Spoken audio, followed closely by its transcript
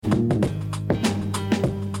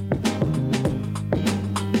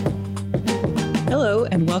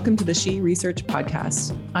and welcome to the She Research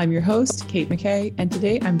Podcast. I'm your host, Kate McKay, and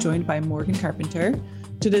today I'm joined by Morgan Carpenter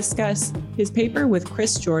to discuss his paper with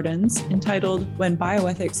Chris Jordan entitled When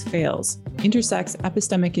Bioethics Fails, Intersects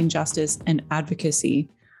Epistemic Injustice and Advocacy.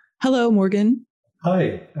 Hello, Morgan.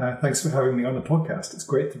 Hi, thanks for having me on the podcast. It's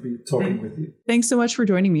great to be talking with you. Thanks so much for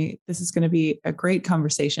joining me. This is going to be a great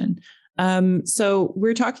conversation. So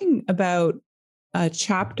we're talking about a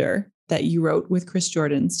chapter that you wrote with Chris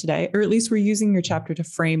Jordan today, or at least we're using your chapter to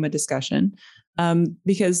frame a discussion,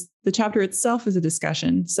 because the chapter itself is a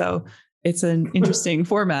discussion. So it's an interesting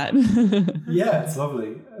format. Yeah, it's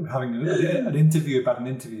lovely having an interview about an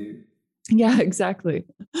interview. Yeah, exactly.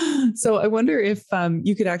 So I wonder if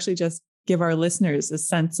you could actually just give our listeners a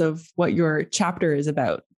sense of what your chapter is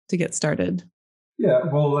about to get started. Yeah,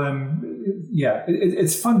 well,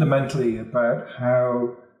 it's fundamentally about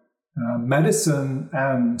how medicine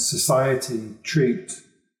and society treat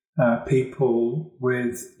people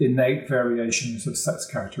with innate variations of sex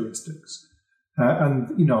characteristics.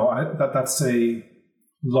 That's a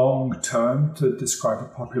long term to describe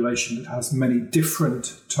a population that has many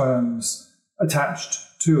different terms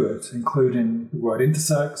attached to it, including the word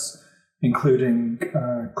intersex, including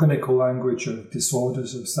clinical language of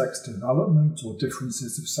disorders of sex development or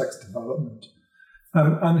differences of sex development,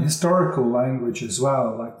 and historical language as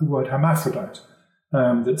well, like the word hermaphrodite,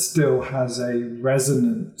 that still has a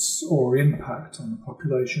resonance or impact on the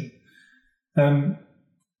population.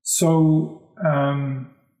 So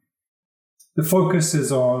the focus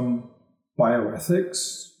is on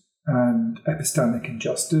bioethics and epistemic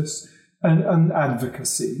injustice and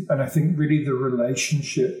advocacy. And I think really the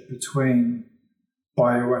relationship between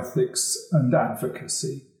bioethics and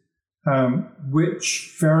advocacy,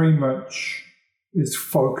 which very much is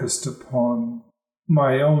focused upon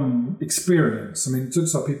my own experience. I mean,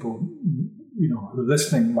 so people, who are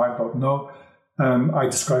listening might not know, I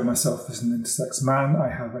describe myself as an intersex man. I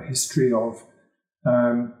have a history of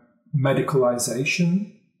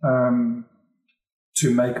medicalization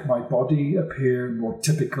to make my body appear more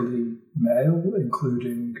typically male,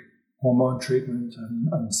 including hormone treatment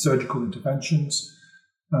and surgical interventions.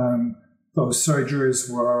 Those surgeries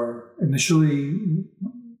were initially,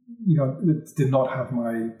 did not have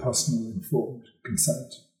my personal informed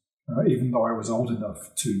consent, even though I was old enough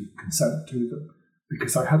to consent to them,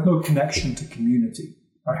 because I had no connection to community.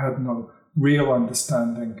 I had no real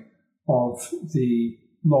understanding of the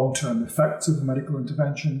long-term effects of the medical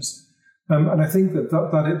interventions. And I think that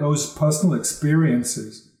those personal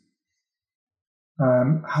experiences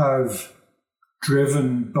have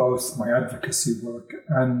driven both my advocacy work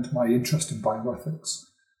and my interest in bioethics.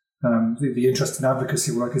 The interest in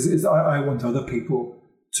advocacy work is I want other people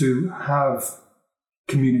to have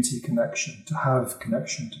community connection, to have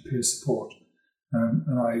connection to peer support.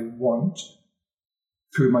 And I want,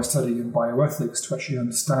 through my study in bioethics, to actually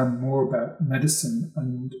understand more about medicine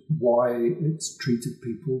and why it's treated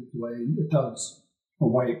people the way it does, or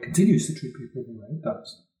why it continues to treat people the way it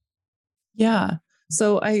does. Yeah.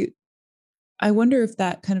 So I wonder if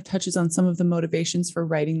that kind of touches on some of the motivations for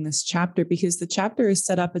writing this chapter, because the chapter is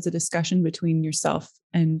set up as a discussion between yourself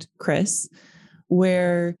and Chris,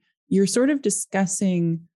 where you're sort of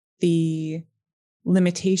discussing the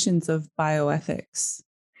limitations of bioethics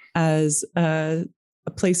as a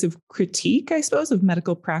place of critique, I suppose, of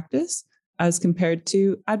medical practice as compared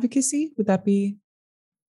to advocacy. Would that be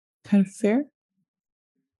kind of fair?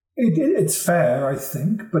 It's fair, I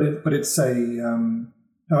think, but it's a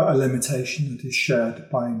limitation that is shared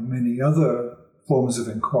by many other forms of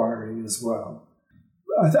inquiry as well.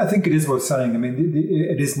 I think it is worth saying, I mean,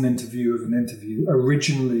 it is an interview of an interview.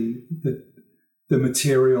 Originally, the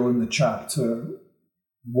material in the chapter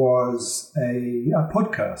was a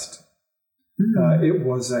podcast. Mm-hmm. It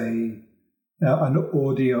was an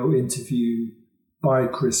audio interview by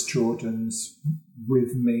Chris Jordan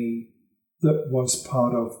with me that was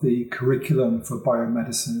part of the curriculum for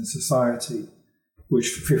biomedicine and society, which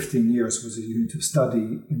for 15 years was a unit of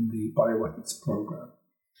study in the bioethics program.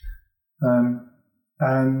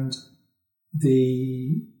 And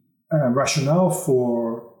the rationale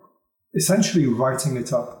for essentially writing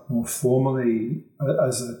it up more formally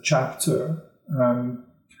as a chapter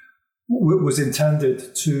was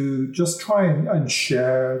intended to just try and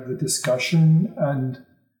share the discussion and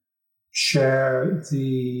share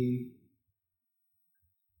the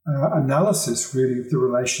analysis, really, of the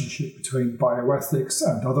relationship between bioethics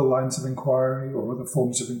and other lines of inquiry or other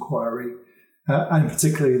forms of inquiry, and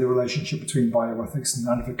particularly the relationship between bioethics and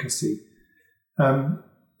advocacy,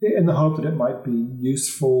 in the hope that it might be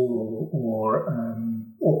useful or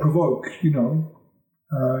provoke,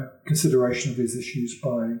 consideration of these issues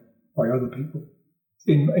by other people.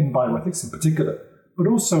 in bioethics in particular, but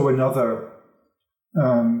also in other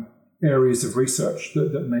areas of research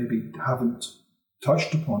that maybe haven't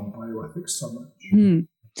touched upon bioethics so much. Mm.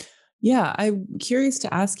 Yeah, I'm curious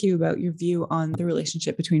to ask you about your view on the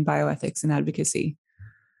relationship between bioethics and advocacy.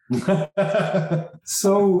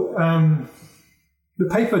 So the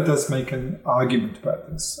paper does make an argument about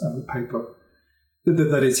this. The paper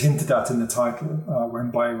that is hinted at in the title,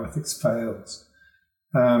 When Bioethics Fails.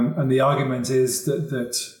 And the argument is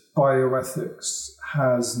that bioethics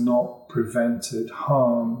has not prevented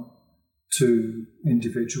harm to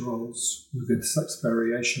individuals with intersex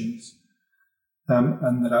variations,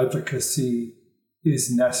 and that advocacy is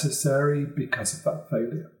necessary because of that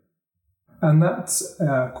failure. And that's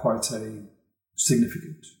quite a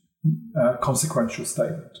significant, consequential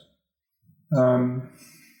statement.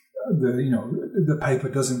 The paper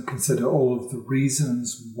doesn't consider all of the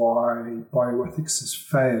reasons why bioethics has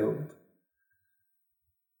failed.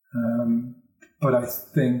 But I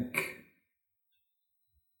think,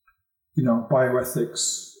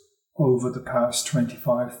 bioethics over the past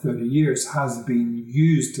 25, 30 years has been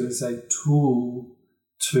used as a tool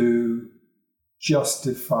to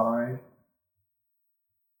justify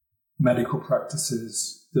medical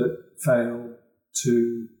practices that fail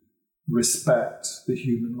to respect the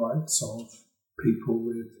human rights of people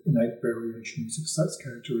with innate variations of sex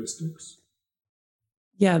characteristics.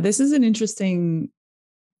 Yeah, this is an interesting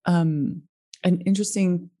kind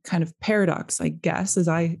of paradox, I guess, as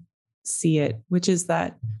I see it, which is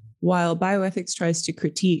that while bioethics tries to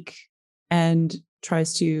critique and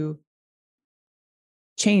tries to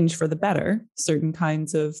change for the better certain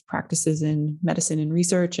kinds of practices in medicine and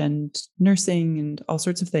research and nursing and all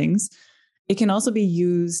sorts of things, it can also be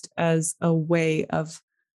used as a way of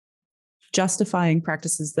justifying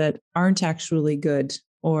practices that aren't actually good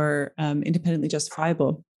or independently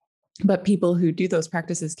justifiable. But people who do those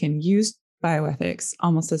practices can use bioethics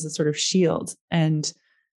almost as a sort of shield. And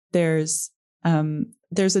there's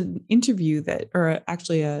an interview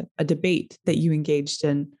a debate that you engaged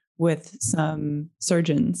in with some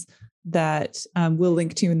surgeons that we'll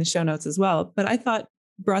link to in the show notes as well. But I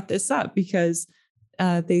brought this up because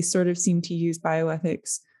they sort of seem to use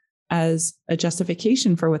bioethics as a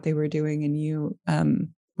justification for what they were doing. And you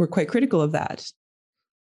were quite critical of that,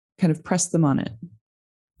 kind of pressed them on it.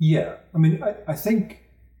 Yeah. I mean, I think,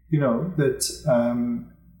 that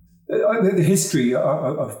the history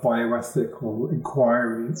of bioethical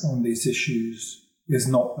inquiry on these issues is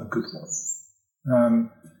not a good one.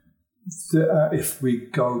 If we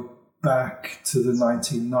go back to the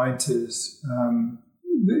 1990s,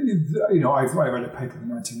 I read a paper in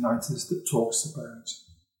the 1990s that talks about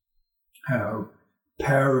how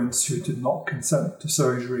parents who did not consent to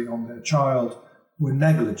surgery on their child were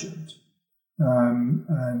negligent.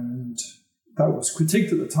 And that was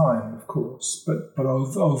critiqued at the time, of course, but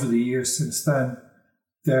over the years since then,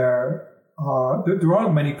 there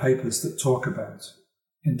aren't many papers that talk about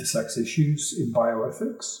intersex issues in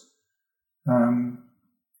bioethics.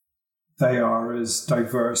 They are as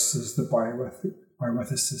diverse as the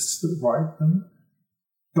bioethicists that write them,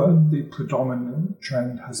 but the predominant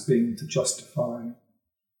trend has been to justify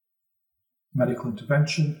medical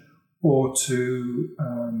intervention or to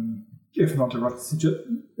if not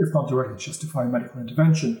directly justify medical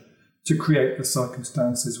intervention, to create the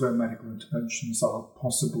circumstances where medical interventions are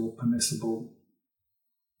possible, permissible,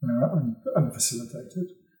 and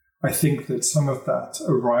facilitated. I think that some of that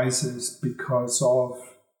arises because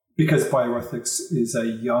bioethics is a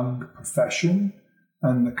young profession,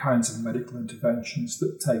 and the kinds of medical interventions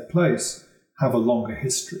that take place have a longer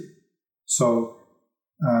history. So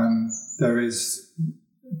there is,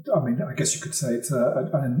 I guess you could say it's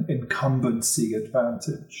an incumbency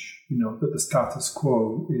advantage, that the status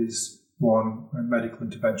quo is one where medical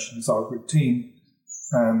interventions are routine,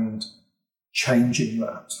 and changing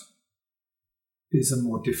that is a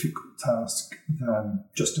more difficult task than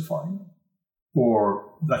justifying them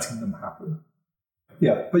or letting them happen.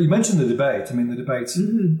 Yeah, but you mentioned the debate. The debate,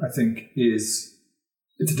 I think, it's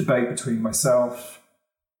a debate between myself,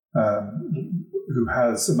 who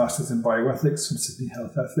has a master's in bioethics from Sydney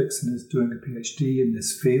Health Ethics and is doing a PhD in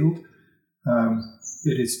this field.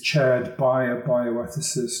 It is chaired by a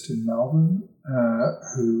bioethicist in Melbourne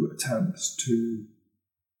who attempts to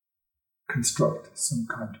construct some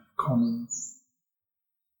kind of common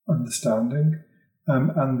understanding.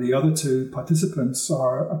 And the other two participants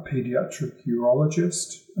are a pediatric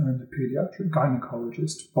urologist and a pediatric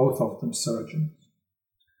gynecologist, both of them surgeons.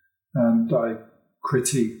 And I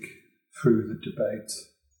critique through the debate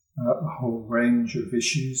a whole range of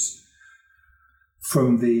issues,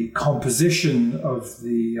 from the composition of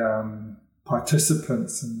the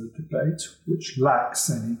participants in the debate, which lacks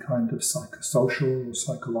any kind of psychosocial or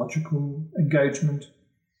psychological engagement,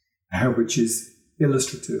 which is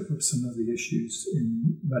illustrative of some of the issues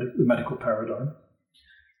in the medical paradigm.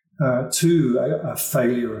 Two, a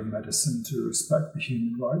failure of medicine to respect the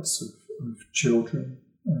human rights of children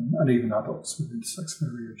and even adults with intersex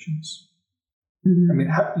variations. I mean,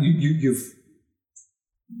 you've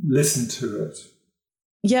listened to it.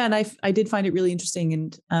 Yeah, and I did find it really interesting.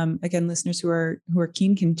 And again, listeners who are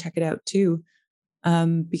keen can check it out too,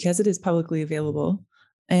 because it is publicly available.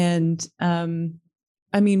 And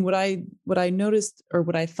I mean, what I noticed, or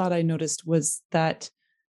what I thought I noticed, was that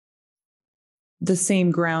the same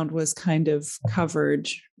ground was kind of covered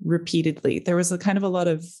repeatedly. There was a kind of a lot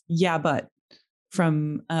of yeah, but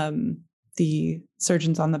from the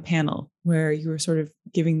surgeons on the panel, where you were sort of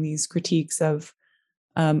giving these critiques of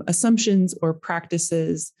assumptions or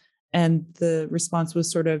practices, and the response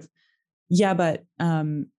was sort of, yeah, but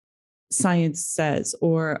science says,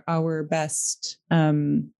 or our best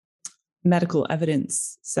medical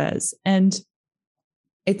evidence says. And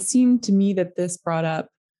it seemed to me that this brought up,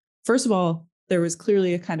 first of all, there was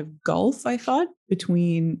clearly a kind of gulf, I thought,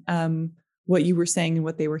 between what you were saying and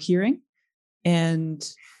what they were hearing, and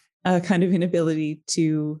a kind of inability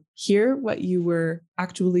to hear what you were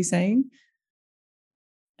actually saying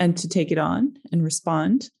and to take it on and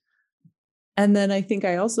respond. And then I think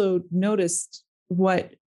I also noticed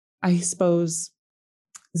what I suppose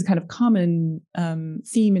is a kind of common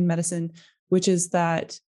theme in medicine, which is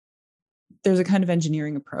that there's a kind of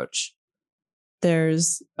engineering approach.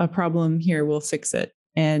 There's a problem here, we'll fix it.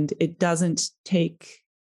 And it doesn't take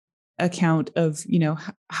account of,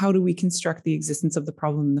 how do we construct the existence of the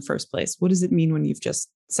problem in the first place? What does it mean when you've just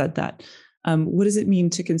said that? What does it mean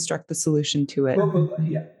to construct the solution to it? Well,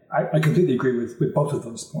 yeah, I completely agree with both of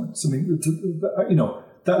those points. I mean,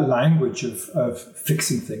 that language of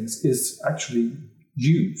fixing things is actually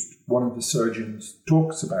used. One of the surgeons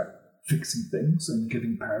talks about fixing things and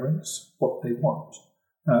giving parents what they want,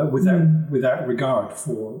 without regard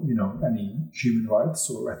for any human rights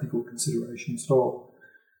or ethical considerations at all.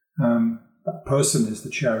 That person is the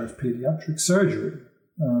chair of pediatric surgery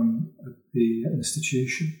at the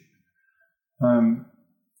institution.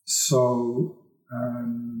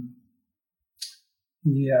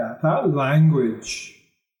 That language,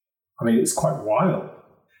 I mean, it's quite wild.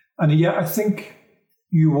 And yet I think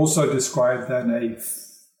you also described then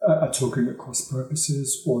a talking at cross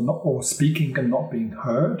purposes, or speaking and not being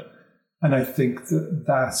heard. And I think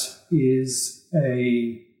that is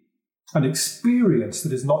an experience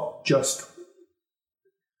that is not just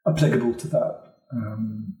applicable to that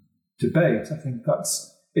debate. I think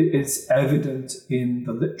it's evident in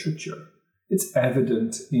the literature. It's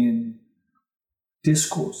evident in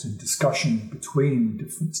discourse and discussion between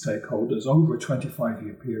different stakeholders over a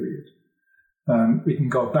 25-year period. We can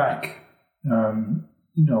go back,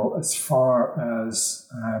 as far as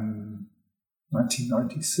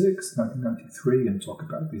 1996, 1993, and talk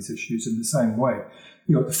about these issues in the same way.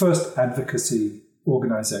 The first advocacy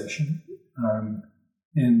organization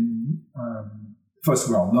first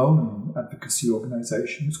well-known advocacy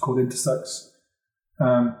organization was called Intersex,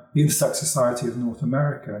 the Intersex Society of North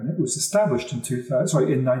America, and it was established in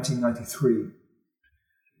 1993.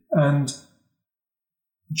 And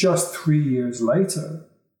just 3 years later,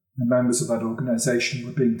 the members of that organization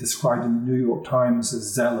were being described in the New York Times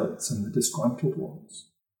as zealots and the disgruntled ones.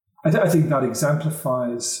 I think that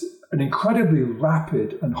exemplifies an incredibly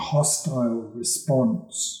rapid and hostile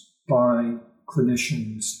response by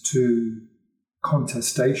clinicians to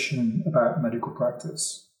contestation about medical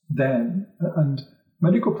practice then. And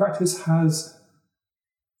medical practice there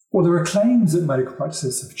are claims that medical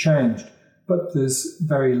practices have changed, but there's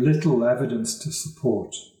very little evidence to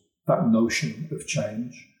support that notion of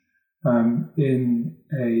change. In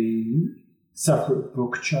a separate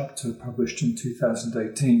book chapter published in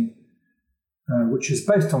 2018, which is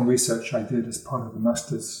based on research I did as part of the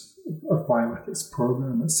Masters of Bioethics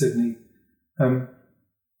program at Sydney,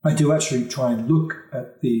 I do actually try and look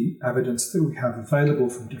at the evidence that we have available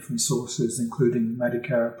from different sources, including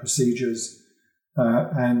Medicare procedures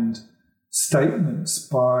and statements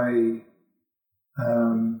by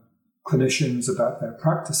clinicians about their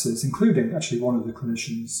practices, including actually one of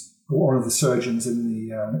the surgeons in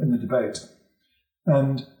the debate.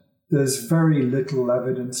 And there's very little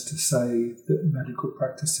evidence to say that medical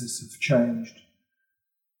practices have changed.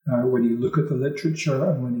 When you look at the literature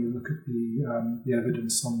and when you look at the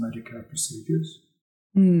evidence on Medicare procedures.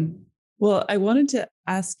 Well, I wanted to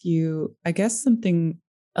ask you, I guess, something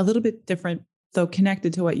a little bit different, though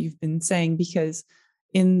connected to what you've been saying, because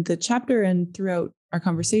in the chapter and throughout our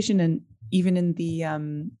conversation, and even in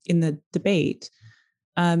the debate,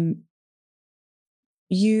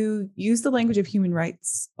 you use the language of human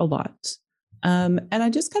rights a lot. And I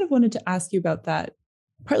just kind of wanted to ask you about that,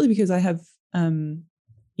 partly because I have,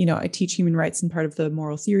 I teach human rights in part of the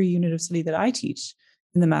moral theory unit of study that I teach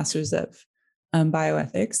in the Masters of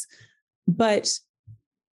Bioethics. But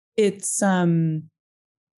it's,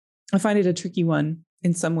 I find it a tricky one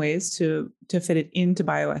in some ways to fit it into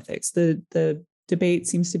bioethics. The debate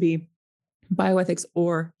seems to be bioethics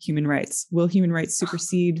or human rights. Will human rights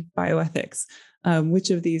supersede bioethics? Which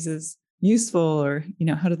of these is useful, or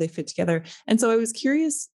how do they fit together? And so I was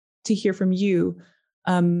curious to hear from you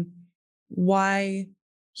why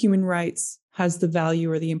human rights has the value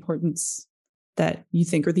or the importance that you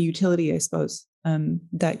think, or the utility, I suppose,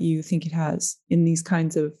 that you think it has in these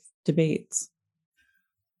kinds of debates.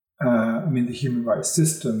 The human rights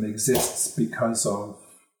system exists because of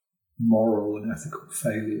moral and ethical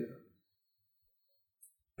failure,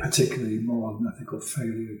 particularly moral and ethical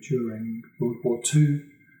failure during World War II,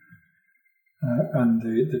 and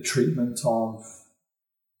the treatment of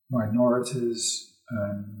minorities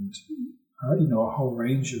and a whole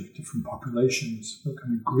range of different populations were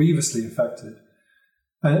kind of grievously affected.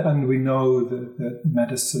 And we know that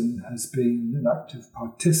medicine has been an active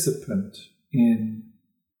participant in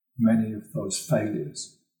many of those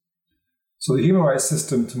failures. So the human rights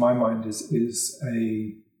system, to my mind, it's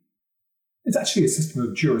actually a system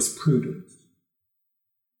of jurisprudence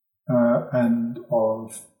and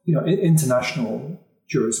of international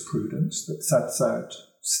jurisprudence that sets out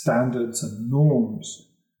standards and norms.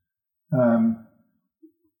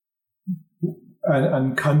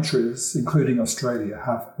 And countries, including Australia,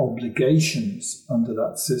 have obligations under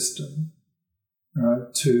that system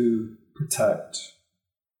to protect,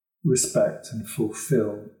 respect, and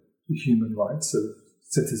fulfill the human rights of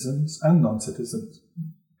citizens and non-citizens.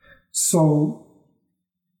 So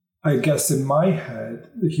I guess in my head,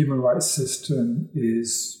 the human rights system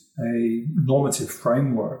is a normative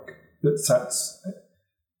framework that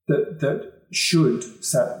should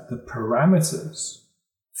set the parameters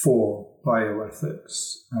for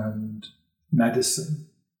bioethics and medicine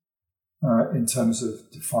in terms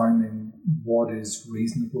of defining what is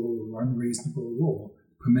reasonable or unreasonable or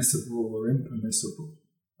permissible or impermissible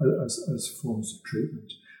as forms of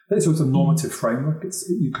treatment. So it's a normative framework.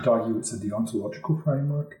 You could argue it's a deontological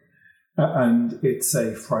framework, and it's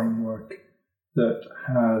a framework that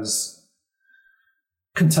has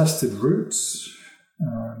contested roots,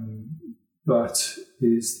 but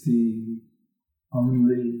is the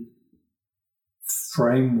only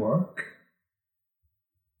framework,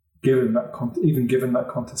 given that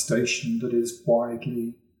contestation, that is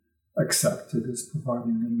widely accepted as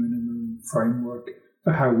providing a minimum framework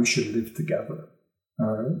for how we should live together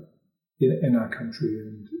in our country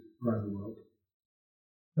and around the world.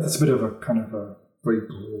 That's a bit of a kind of a very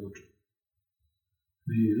broad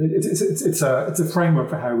view. It's a framework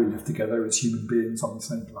for how we live together as human beings on the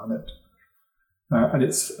same planet. And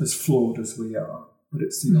it's as flawed as we are, but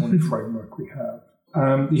it's the only framework we have.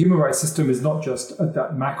 The human rights system is not just at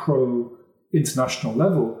that macro international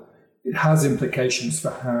level. It has implications for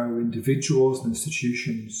how individuals and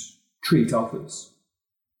institutions treat others.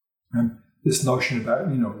 And this notion about,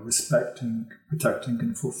 respecting, protecting,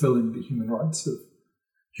 and fulfilling the human rights of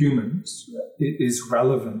humans, it is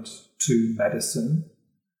relevant to medicine.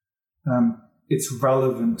 It's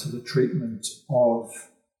relevant to the treatment of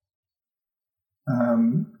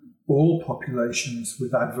all populations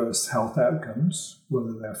with adverse health outcomes,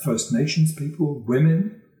 whether they're First Nations people,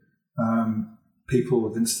 women, people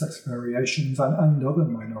with intersex variations, and other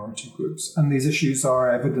minority groups. And these issues are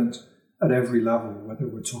evident at every level, whether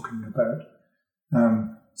we're talking about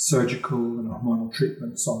surgical and hormonal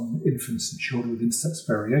treatments on infants and children with intersex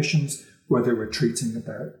variations, whether we're treating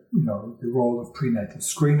about the role of prenatal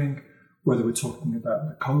screening, whether we're talking about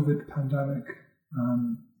the COVID pandemic,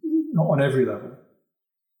 on every level.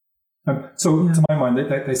 To my mind,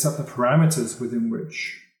 they set the parameters within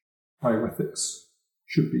which bioethics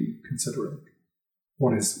should be considering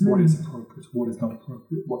what is appropriate, what is not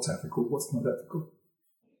appropriate, what's ethical, what's not ethical.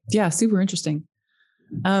 Yeah, super interesting.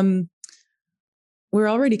 We're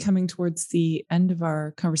already coming towards the end of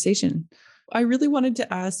our conversation. I really wanted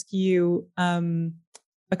to ask you a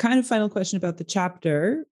kind of final question about the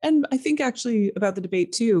chapter, and I think actually about the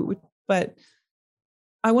debate too, but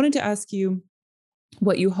I wanted to ask you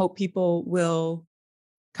what you hope people will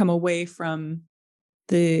come away from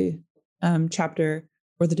the chapter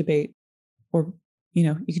or the debate, or,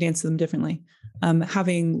 you could answer them differently,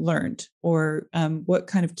 having learned, or what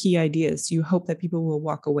kind of key ideas you hope that people will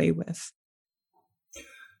walk away with.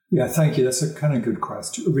 Yeah, thank you. That's a kind of good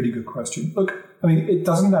question, a really good question. Look, I mean,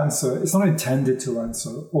 it's not intended to answer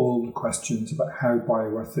all the questions about how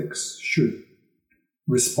bioethics should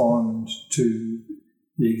respond to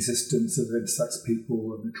the existence of intersex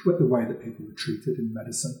people and the way that people are treated in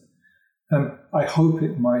medicine. I hope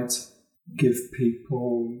it might give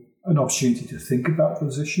people an opportunity to think about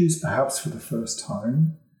those issues, perhaps for the first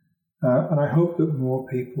time. And I hope that more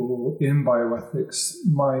people in bioethics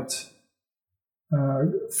might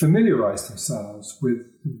familiarize themselves with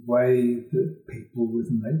the way that people with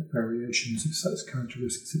innate variations of sex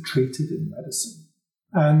characteristics are treated in medicine.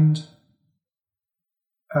 And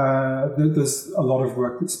there's a lot of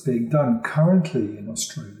work that's being done currently in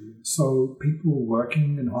Australia. So people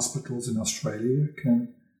working in hospitals in Australia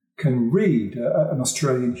can read an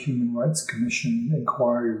Australian Human Rights Commission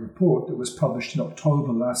inquiry report that was published in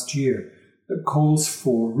October last year that calls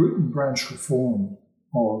for root and branch reform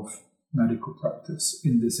of medical practice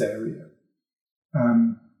in this area.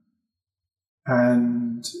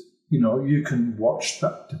 And, you can watch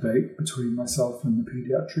that debate between myself and the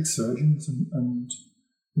pediatric surgeons and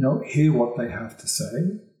hear what they have to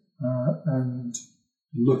say and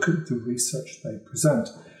look at the research they present.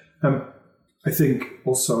 I think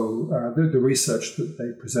also the research that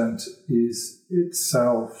they present is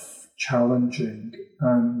itself challenging,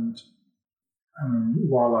 and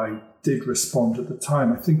while I did respond at the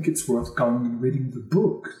time, I think it's worth going and reading the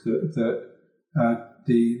book that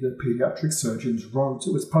the pediatric surgeons wrote.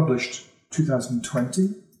 It was published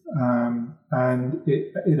 2020, and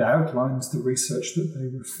it outlines the research that they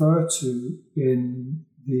refer to in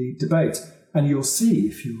the debate. And you'll see,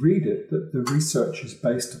 if you read it, that the research is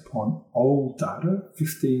based upon old data,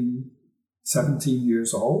 15, 17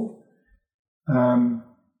 years old.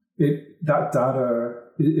 That data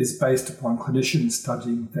is based upon clinicians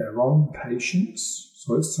studying their own patients.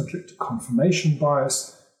 So it's subject to confirmation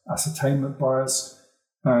bias, ascertainment bias.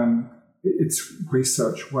 It's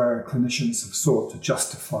research where clinicians have sought to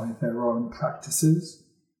justify their own practices.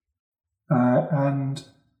 And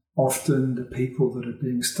often the people that are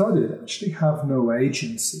being studied actually have no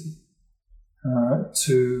agency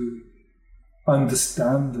to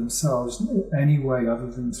understand themselves in any way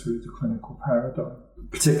other than through the clinical paradigm.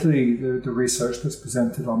 Particularly the research that's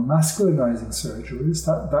presented on masculinizing surgeries,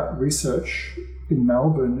 that research in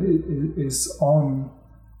Melbourne is on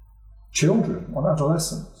children, on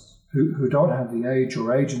adolescents who don't have the age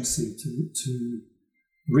or agency to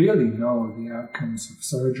really know the outcomes of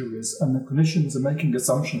surgeries, and the clinicians are making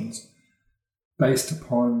assumptions based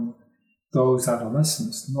upon those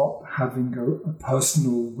adolescents not having a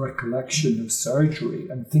personal recollection of surgery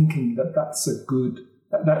and thinking that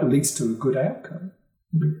leads to a good outcome.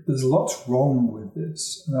 There's lots wrong with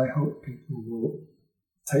this, and I hope people will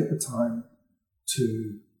take the time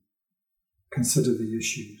to consider the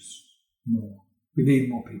issues more. We need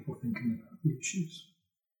more people thinking about the issues.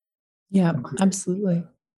 Yeah, absolutely.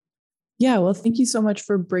 Yeah, well, thank you so much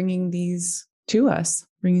for bringing these to us,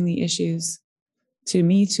 bringing the issues to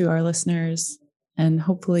me, to our listeners, and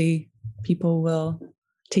hopefully people will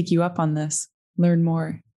take you up on this, learn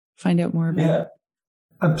more, find out more about it.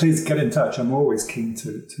 And please get in touch. I'm always keen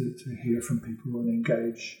to hear from people and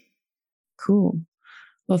engage. Cool.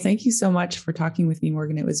 Well, thank you so much for talking with me,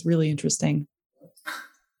 Morgan. It was really interesting.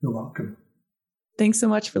 You're welcome. Thanks so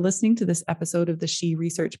much for listening to this episode of the She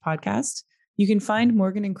Research Podcast. You can find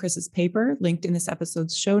Morgan and Chris's paper linked in this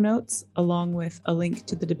episode's show notes, along with a link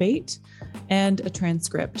to the debate and a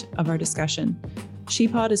transcript of our discussion.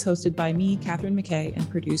 ShePod is hosted by me, Catherine McKay, and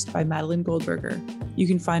produced by Madeline Goldberger. You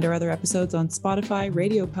can find our other episodes on Spotify,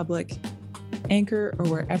 Radio Public, Anchor, or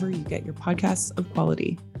wherever you get your podcasts of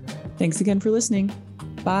quality. Thanks again for listening.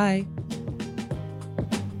 Bye.